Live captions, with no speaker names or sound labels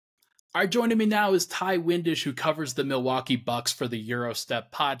All right, joining me now is Ty Windisch, who covers the Milwaukee Bucks for the Gyro Step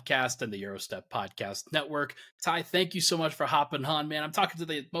Podcast and the Gyro Step Podcast Network. Ty, thank you so much for hopping on, man. I'm talking to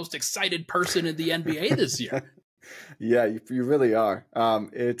the most excited person in the NBA this year. Yeah, you really are.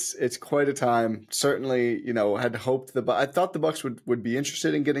 It's quite a time. Certainly, had hoped I thought the Bucks would be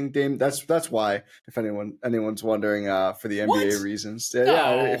interested in getting Dame. That's why, if anyone's wondering, for the NBA reasons.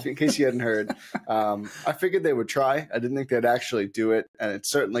 Yeah, in case you hadn't heard, I figured they would try. I didn't think they'd actually do it, and it's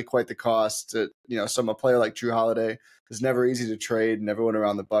certainly quite the cost. A player like Jrue Holiday is never easy to trade, and everyone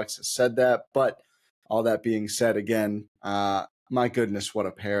around the Bucks has said that. But all that being said, again, my goodness, what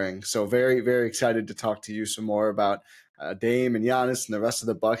a pairing. So very, very excited to talk to you some more about Dame and Giannis and the rest of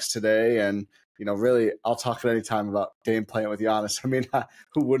the Bucks today. And, really, I'll talk at any time about Dame playing with Giannis. I mean,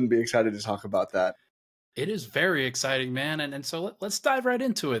 who wouldn't be excited to talk about that? It is very exciting, man. And so let's dive right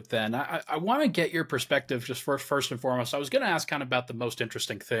into it then. I want to get your perspective just first and foremost. I was going to ask kind of about the most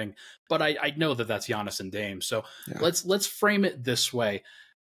interesting thing, but I know that that's Giannis and Dame. So yeah. Let's frame it this way.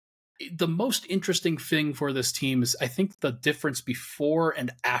 The most interesting thing for this team is, I think, the difference before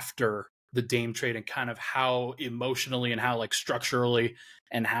and after the Dame trade and kind of how emotionally and how structurally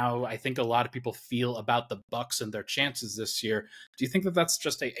and how I think a lot of people feel about the Bucks and their chances this year. Do you think that that's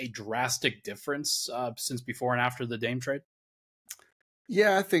just a drastic difference since before and after the Dame trade?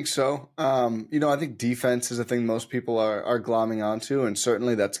 Yeah, I think so. I think defense is a thing most people are glomming onto, and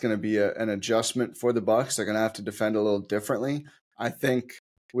certainly that's going to be an adjustment for the Bucks. They're going to have to defend a little differently. I think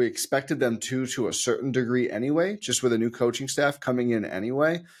we expected them to a certain degree anyway, just with a new coaching staff coming in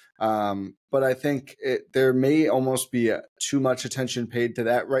anyway. But I think there may almost be too much attention paid to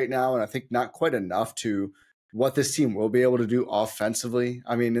that right now, and I think not quite enough to what this team will be able to do offensively.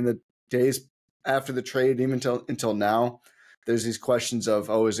 I mean, in the days after the trade, even until now, there's these questions of,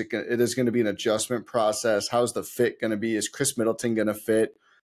 it is going to be an adjustment process? How's the fit going to be? Is Khris Middleton going to fit?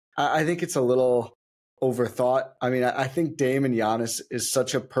 I think it's a little overthought. I mean, I think Dame and Giannis is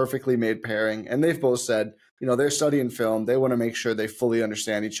such a perfectly made pairing, and they've both said, they're studying film. They want to make sure they fully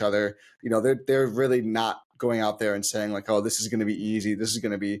understand each other. They're really not going out there and saying oh, this is going to be easy. This is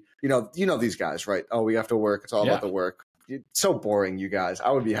going to be, these guys, right? Oh, we have to work. It's all about the work. It's so boring, you guys.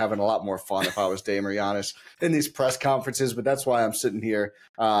 I would be having a lot more fun if I was Dame or Giannis in these press conferences, but that's why I'm sitting here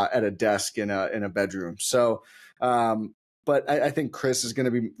at a desk in a bedroom. So, but I think Khris is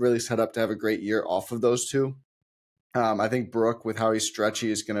going to be really set up to have a great year off of those two. I think Brook, with how he's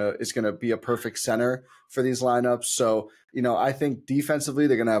stretchy, is gonna be a perfect center for these lineups. So, I think defensively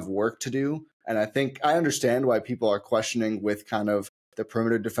they're gonna have work to do. And I understand why people are questioning with kind of the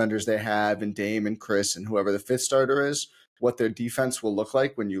perimeter defenders they have in Dame and Khris and whoever the fifth starter is, what their defense will look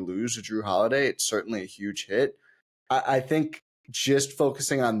like when you lose a Jrue Holiday. It's certainly a huge hit. I think just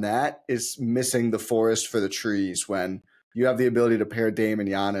focusing on that is missing the forest for the trees when you have the ability to pair Dame and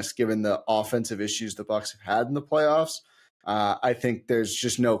Giannis, given the offensive issues the Bucks have had in the playoffs. I think there's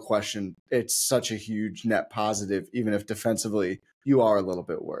just no question it's such a huge net positive, even if defensively you are a little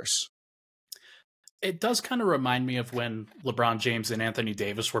bit worse. It does kind of remind me of when LeBron James and Anthony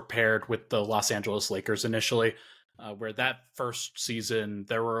Davis were paired with the Los Angeles Lakers initially, where that first season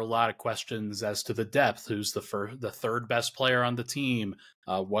there were a lot of questions as to the depth. Who's the third best player on the team?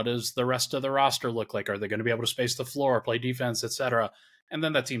 What does the rest of the roster look like? Are they going to be able to space the floor, play defense, etc.? And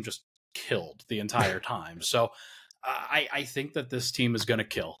then that team just killed the entire time. So I think that this team is going to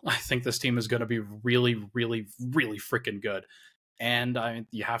kill. I think this team is going to be really, really, really freaking good. And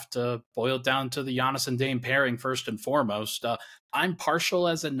you have to boil it down to the Giannis and Dame pairing first and foremost. I'm partial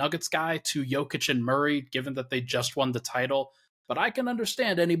as a Nuggets guy to Jokic and Murray, given that they just won the title. But I can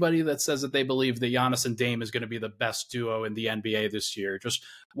understand anybody that says that they believe that Giannis and Dame is going to be the best duo in the NBA this year. Just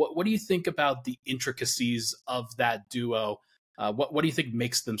what do you think about the intricacies of that duo? What do you think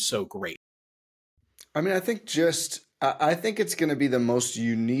makes them so great? I mean, I think it's going to be the most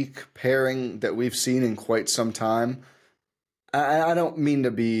unique pairing that we've seen in quite some time. I don't mean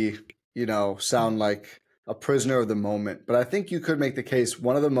to be, sound like a prisoner of the moment, but I think you could make the case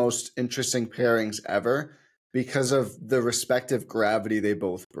one of the most interesting pairings ever because of the respective gravity they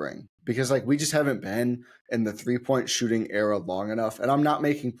both bring. Because we just haven't been in the 3-point shooting era long enough. And I'm not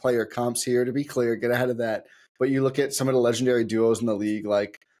making player comps here, to be clear, get ahead of that. But you look at some of the legendary duos in the league, a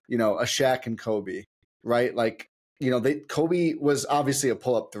Shaq and Kobe, right? Kobe was obviously a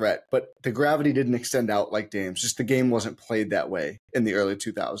pull-up threat, but the gravity didn't extend out like Dame's. Just the game wasn't played that way in the early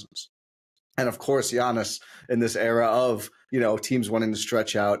 2000s. And of course, Giannis in this era of, teams wanting to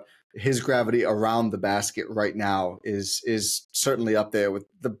stretch out, his gravity around the basket right now is certainly up there with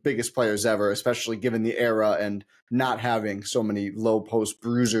the biggest players ever, especially given the era and not having so many low post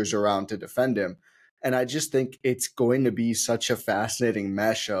bruisers around to defend him. And I just think it's going to be such a fascinating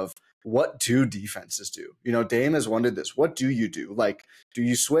mesh of what do defenses do? Dame has wondered this. What do you do? Like, do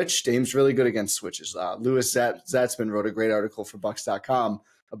you switch? Dame's really good against switches. Louis Zatzman wrote a great article for Bucks.com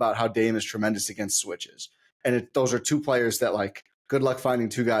about how Dame is tremendous against switches. And those are two players that, like, good luck finding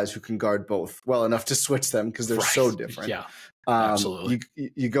two guys who can guard both well enough to switch them because they're so different. Yeah, absolutely.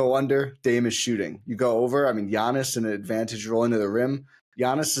 You go under, Dame is shooting. You go over, I mean, Giannis in an advantage rolling to the rim.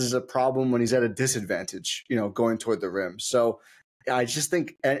 Giannis is a problem when he's at a disadvantage, going toward the rim. So I just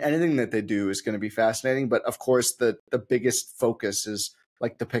think anything that they do is going to be fascinating. But of course, the biggest focus is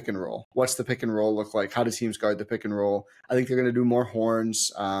like the pick and roll. What's the pick and roll look like? How do teams guard the pick and roll? I think they're going to do more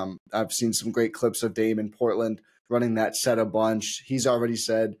horns. I've seen some great clips of Dame in Portland running that set a bunch. He's already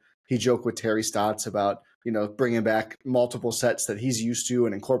said he joked with Terry Stotts about, bringing back multiple sets that he's used to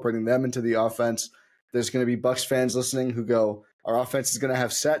and incorporating them into the offense. There's going to be Bucks fans listening who go, our offense is going to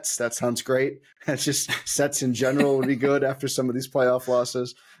have sets. That sounds great. It's just sets in general would be good after some of these playoff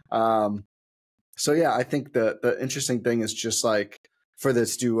losses. So yeah, I think the interesting thing is just like for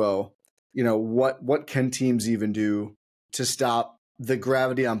this duo, what can teams even do to stop the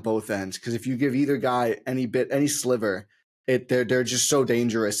gravity on both ends? Because if you give either guy any sliver, they're just so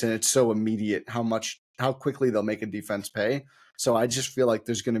dangerous and it's so immediate how quickly they'll make a defense pay. So I just feel like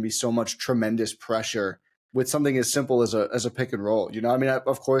there's going to be so much tremendous pressure with something as simple as a pick and roll. I mean,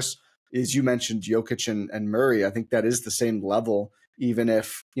 of course, as you mentioned, Jokic and Murray, I think that is the same level, even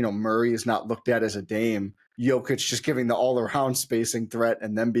if, Murray is not looked at as a Dame. Jokic just giving the all-around spacing threat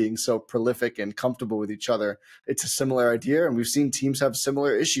and them being so prolific and comfortable with each other. It's a similar idea, and we've seen teams have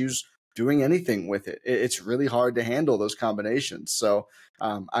similar issues doing anything with it. It's really hard to handle those combinations. So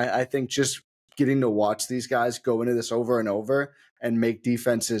I think just getting to watch these guys go into this over and over and make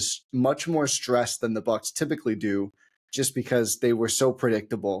defenses much more stressed than the Bucks typically do, just because they were so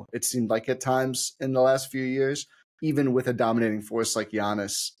predictable. It seemed like at times in the last few years, even with a dominating force like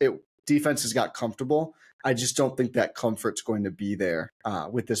Giannis, defenses got comfortable. I just don't think that comfort's going to be there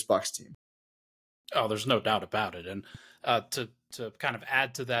with this Bucks team. Oh, there's no doubt about it. And to kind of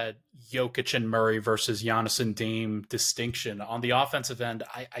add to that Jokic and Murray versus Giannis and Dame distinction, on the offensive end,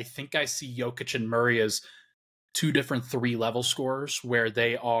 I think I see Jokic and Murray as two different 3-level scorers where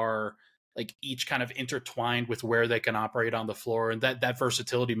they are like each kind of intertwined with where they can operate on the floor. And that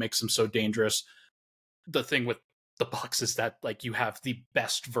versatility makes them so dangerous. The thing with the Bucks is that like you have the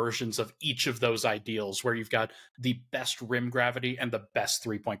best versions of each of those ideals where you've got the best rim gravity and the best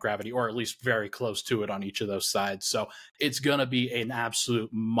 3-point gravity, or at least very close to it on each of those sides. So it's going to be an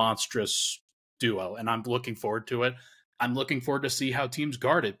absolute monstrous duo, and I'm looking forward to it. I'm looking forward to see how teams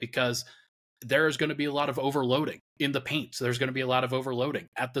guard it, because there is going to be a lot of overloading in the paint. So there's going to be a lot of overloading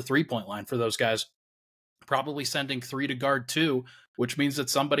at the 3-point line for those guys, probably sending 3 to guard 2, which means that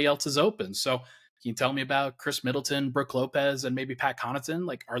somebody else is open. So can you tell me about Khris Middleton, Brook Lopez, and maybe Pat Connaughton?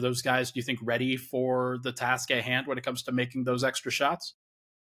 Like, are those guys, do you think, ready for the task at hand when it comes to making those extra shots?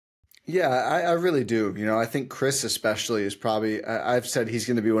 Yeah, I really do. I think Khris especially is probably, I've said he's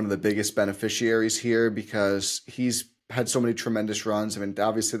going to be one of the biggest beneficiaries here because he's had so many tremendous runs. I mean,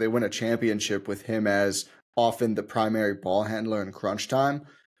 obviously they win a championship with him as often the primary ball handler in crunch time.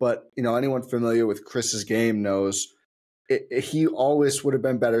 But, anyone familiar with Chris's game knows he always would have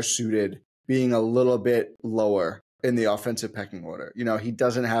been better suited being a little bit lower in the offensive pecking order. He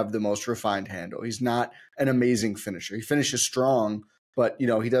doesn't have the most refined handle. He's not an amazing finisher. He finishes strong, but,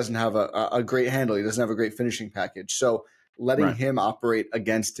 he doesn't have a great handle. He doesn't have a great finishing package. So letting him operate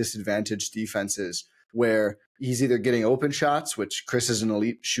against disadvantaged defenses where he's either getting open shots, which Khris is an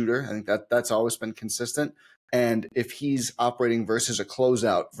elite shooter. I think that's always been consistent. And if he's operating versus a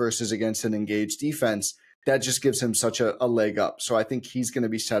closeout versus against an engaged defense, that just gives him such a leg up. So I think he's going to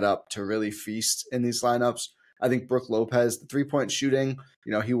be set up to really feast in these lineups. I think Brook Lopez, the 3-point shooting,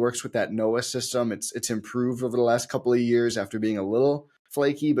 he works with that Noah system. It's improved over the last couple of years after being a little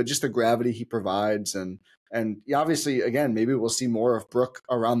flaky, but just the gravity he provides. And obviously, again, maybe we'll see more of Brook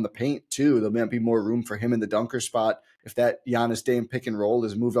around the paint too. There might be more room for him in the dunker spot if that Giannis Dame pick and roll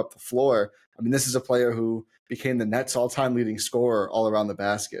is moved up the floor. I mean, this is a player who became the Nets all-time leading scorer all around the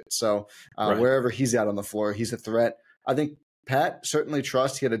basket. So wherever he's at on the floor, he's a threat. I think Pat certainly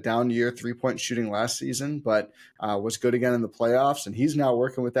trusts. He had a down year 3-point shooting last season, but was good again in the playoffs. And he's now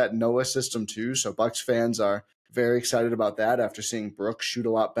working with that Noah system too. So Bucks fans are very excited about that after seeing Brook shoot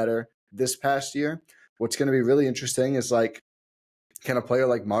a lot better this past year. What's going to be really interesting is can a player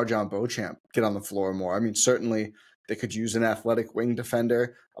like Marjon Beauchamp get on the floor more? I mean, certainly they could use an athletic wing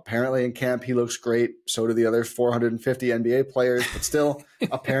defender. Apparently in camp, he looks great. So do the other 450 NBA players, but still,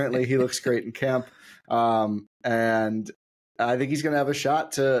 apparently he looks great in camp. And I think he's going to have a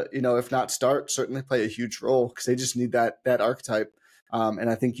shot to, if not start, certainly play a huge role because they just need that archetype And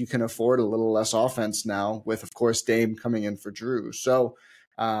I think you can afford a little less offense now with, of course, Dame coming in for Jrue. So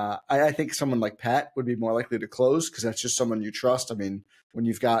I think someone like Pat would be more likely to close because that's just someone you trust. I mean, when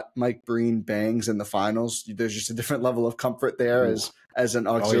you've got Mike Breen bangs in the finals, there's just a different level of comfort there as an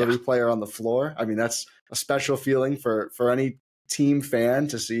auxiliary player on the floor. I mean, that's a special feeling for any team fan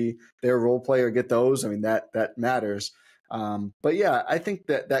to see their role player get those. I mean, that matters. But yeah, I think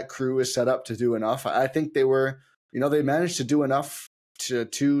that crew is set up to do enough. I think they managed to do enough to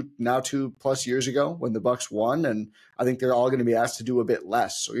 2+ years ago when the Bucks won, and I think they're all going to be asked to do a bit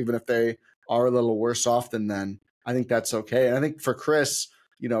less. So even if they are a little worse off than then, I think that's okay. And I think for Khris,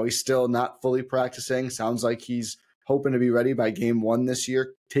 he's still not fully practicing. Sounds like he's hoping to be ready by game 1 this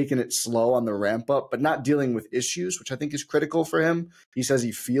year, taking it slow on the ramp up, but not dealing with issues, which I think is critical for him. He says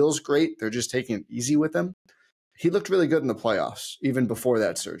he feels great. They're just taking it easy with him. He looked really good in the playoffs, even before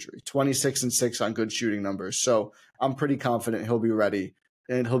that surgery, 26-6 on good shooting numbers. So I'm pretty confident he'll be ready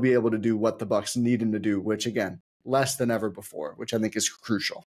and he'll be able to do what the Bucks need him to do, which again, less than ever before, which I think is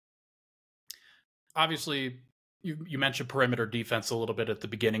crucial. Obviously, you mentioned perimeter defense a little bit at the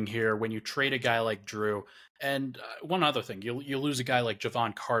beginning here. When you trade a guy like Jrue, and one other thing, you lose a guy like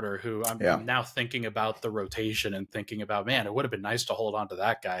Javon Carter, who I'm now thinking about the rotation and thinking about, man, it would have been nice to hold on to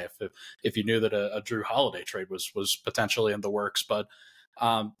that guy if you knew that a Jrue Holiday trade was potentially in the works. But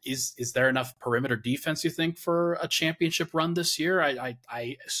is there enough perimeter defense, you think, for a championship run this year?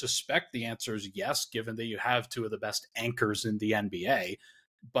 I suspect the answer is yes, given that you have two of the best anchors in the NBA.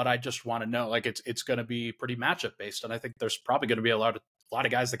 But I just want to know, like, it's going to be pretty matchup based, and I think there's probably going to be a lot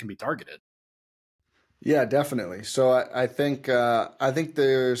of guys that can be targeted. Yeah, definitely. So I think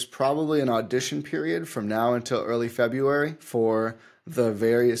there's probably an audition period from now until early February for the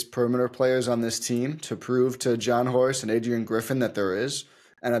various perimeter players on this team to prove to John Horst and Adrian Griffin that there is.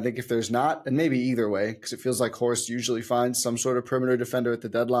 And I think if there's not, and maybe either way, because it feels like Horst usually finds some sort of perimeter defender at the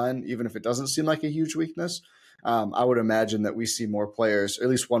deadline, even if it doesn't seem like a huge weakness. I would imagine that we see more players, or at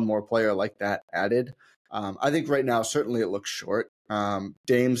least one more player like that added. I think right now, certainly it looks short.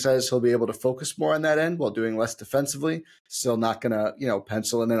 Dame says he'll be able to focus more on that end while doing less defensively. Still not going to,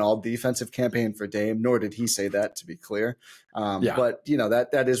 pencil in an all defensive campaign for Dame, nor did he say that, to be clear. But,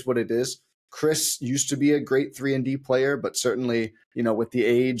 that is what it is. Khris used to be a great 3-and-D player, but certainly, with the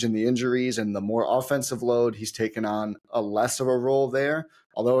age and the injuries and the more offensive load, he's taken on a less of a role there.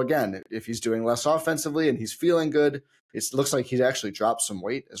 Although, again, if he's doing less offensively and he's feeling good, it looks like he's actually dropped some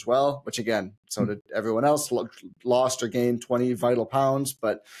weight as well, which, again, so did everyone else, lost or gained 20 vital pounds.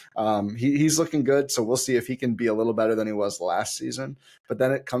 But he's looking good, so we'll see if he can be a little better than he was last season. But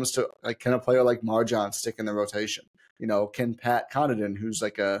then it comes to, can a player like Marjan stick in the rotation? Can Pat Connaughton, who's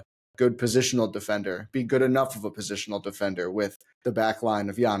like a good positional defender, be good enough of a positional defender with the back line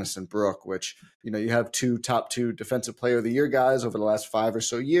of Giannis and Brook, which, you have top two defensive player of the year guys over the last 5 or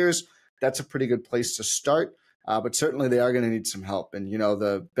so years. That's a pretty good place to start. But certainly they are going to need some help. And,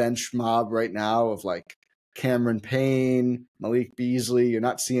 the bench mob right now of like Cameron Payne, Malik Beasley, you're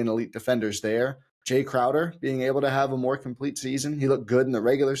not seeing elite defenders there. Jay Crowder being able to have a more complete season. He looked good in the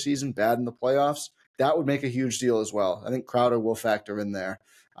regular season, bad in the playoffs. That would make a huge deal as well. I think Crowder will factor in there.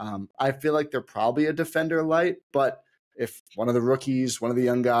 I feel like they're probably a defender light, but if one of the rookies, one of the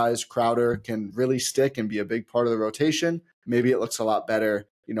young guys, Crowder, can really stick and be a big part of the rotation, maybe it looks a lot better,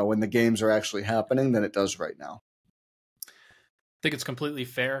 when the games are actually happening than it does right now. I think it's completely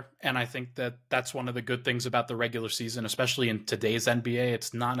fair, and I think that that's one of the good things about the regular season, especially in today's NBA.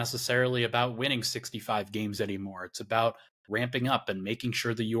 It's not necessarily about winning 65 games anymore. It's about ramping up and making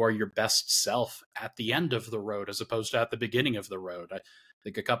sure that you are your best self at the end of the road as opposed to at the beginning of the road. I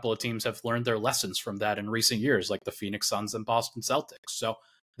think a couple of teams have learned their lessons from that in recent years, like the Phoenix Suns and Boston Celtics. So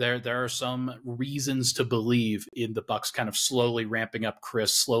there are some reasons to believe in the Bucks kind of slowly ramping up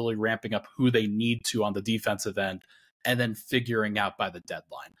Khris, slowly ramping up who they need to on the defensive end, and then figuring out by the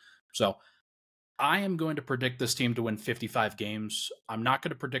deadline. So I am going to predict this team to win 55 games. I'm not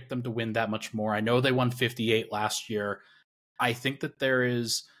going to predict them to win that much more. I know they won 58 last year. I think that there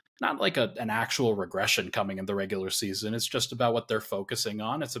is not like an actual regression coming in the regular season. It's just about what they're focusing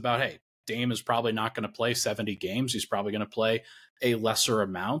on. It's about, hey, Dame is probably not going to play 70 games. He's probably going to play a lesser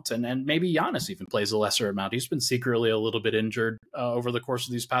amount. And maybe Giannis even plays a lesser amount. He's been secretly a little bit injured over the course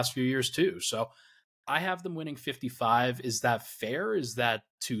of these past few years too. So I have them winning 55. Is that fair? Is that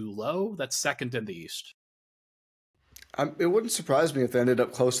too low? That's second in the East. It wouldn't surprise me if they ended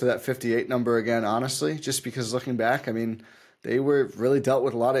up close to that 58 number again, honestly, just because looking back, I mean, they were really dealt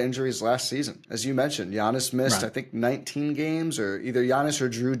with a lot of injuries last season. As you mentioned, Giannis missed, right, I think 19 games, or either Giannis or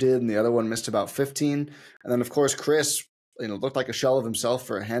Jrue did, and the other one missed about 15. And then, of course, Khris, looked like a shell of himself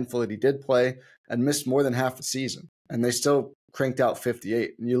for a handful that he did play and missed more than half the season. And they still cranked out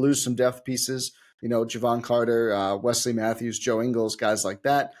 58. And you lose some depth pieces, Javon Carter, Wesley Matthews, Joe Ingles, guys like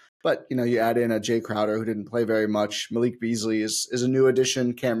that. But, you add in a Jay Crowder who didn't play very much. Malik Beasley is a new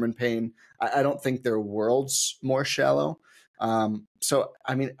addition. Cameron Payne. I don't think they're worlds more shallow. So,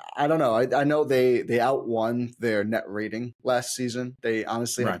 I mean, I don't know. I know they outwon their net rating last season. They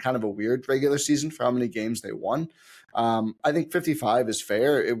honestly had kind of a weird regular season for how many games they won. I think 55 is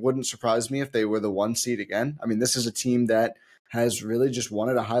fair. It wouldn't surprise me if they were the 1 seed again. I mean, this is a team that has really just won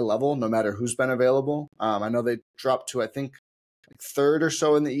at a high level, no matter who's been available. I know they dropped to, I think, third or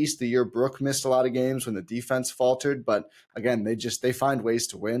so in the East the year Brook missed a lot of games when the defense faltered. But again, they find ways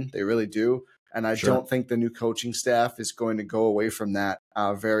to win. They really do. And I don't think the new coaching staff is going to go away from that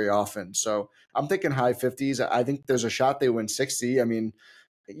very often. So I'm thinking high 50s. I think there's a shot they win 60. I mean,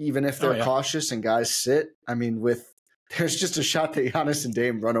 even if they're cautious and guys sit, I mean, there's just a shot that Giannis and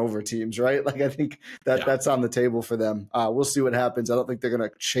Dame run over teams, right? Like, I think that's on the table for them. We'll see what happens. I don't think they're going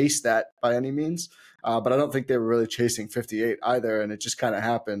to chase that by any means, but I don't think they were really chasing 58 either, and it just kind of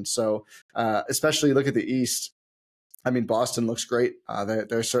happened. So especially look at the East. I mean, Boston looks great.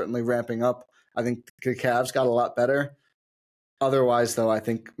 They're certainly ramping up. I think the Cavs got a lot better. Otherwise, though, I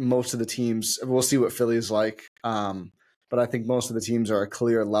think most of the teams, we'll see what Philly is like, but I think most of the teams are a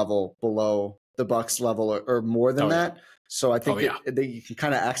clear level below the Bucks level or more than that. So I think you can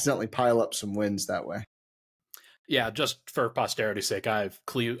kind of accidentally pile up some wins that way. Yeah, just for posterity's sake, I have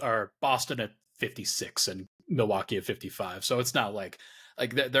Boston at 56 and Milwaukee at 55. So it's not like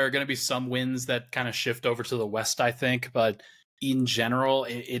there are going to be some wins that kind of shift over to the West, I think, but in general,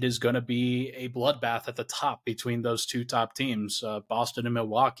 it is going to be a bloodbath at the top between those two top teams, Boston and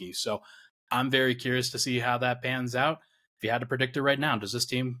Milwaukee. So I'm very curious to see how that pans out. If you had to predict it right now, does this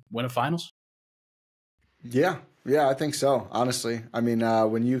team win a finals? Yeah, I think so, honestly. I mean,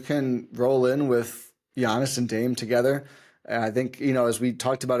 when you can roll in with Giannis and Dame together, I think, as we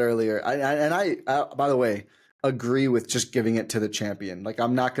talked about earlier, I by the way, agree with just giving it to the champion. Like,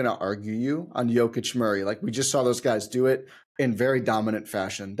 I'm not going to argue you on Jokic Murray. Like, we just saw those guys do it in very dominant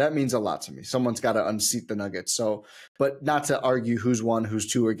fashion. That means a lot to me. Someone's got to unseat the Nuggets. So, but not to argue who's 1, who's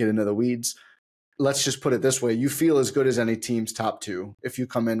 2, or get into the weeds. Let's just put it this way. You feel as good as any team's top 2 if you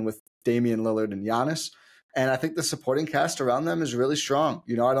come in with Damian Lillard and Giannis. And I think the supporting cast around them is really strong.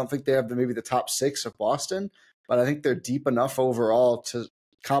 I don't think they have maybe the top 6 of Boston, but I think they're deep enough overall to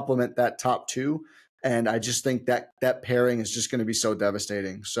complement that top 2. And I just think that pairing is just going to be so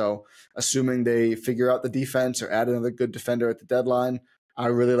devastating. So assuming they figure out the defense or add another good defender at the deadline, I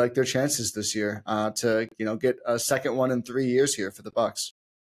really like their chances this year to get a second one in 3 years here for the Bucks.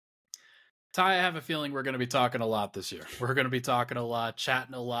 Ty, I have a feeling we're going to be talking a lot this year. We're going to be talking a lot,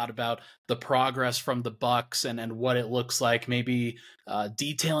 chatting a lot about the progress from the Bucks and what it looks like, maybe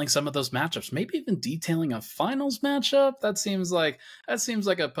detailing some of those matchups, maybe even detailing a finals matchup. That seems like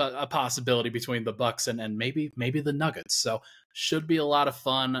a possibility between the Bucks and maybe the Nuggets. So should be a lot of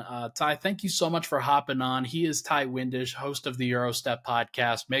fun. Ty, thank you so much for hopping on. He is Ty Windisch, host of the Gyro Step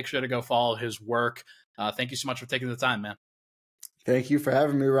Podcast. Make sure to go follow his work. Thank you so much for taking the time, man. Thank you for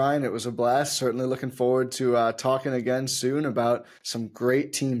having me, Ryan. It was a blast. Certainly looking forward to talking again soon about some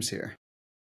great teams here.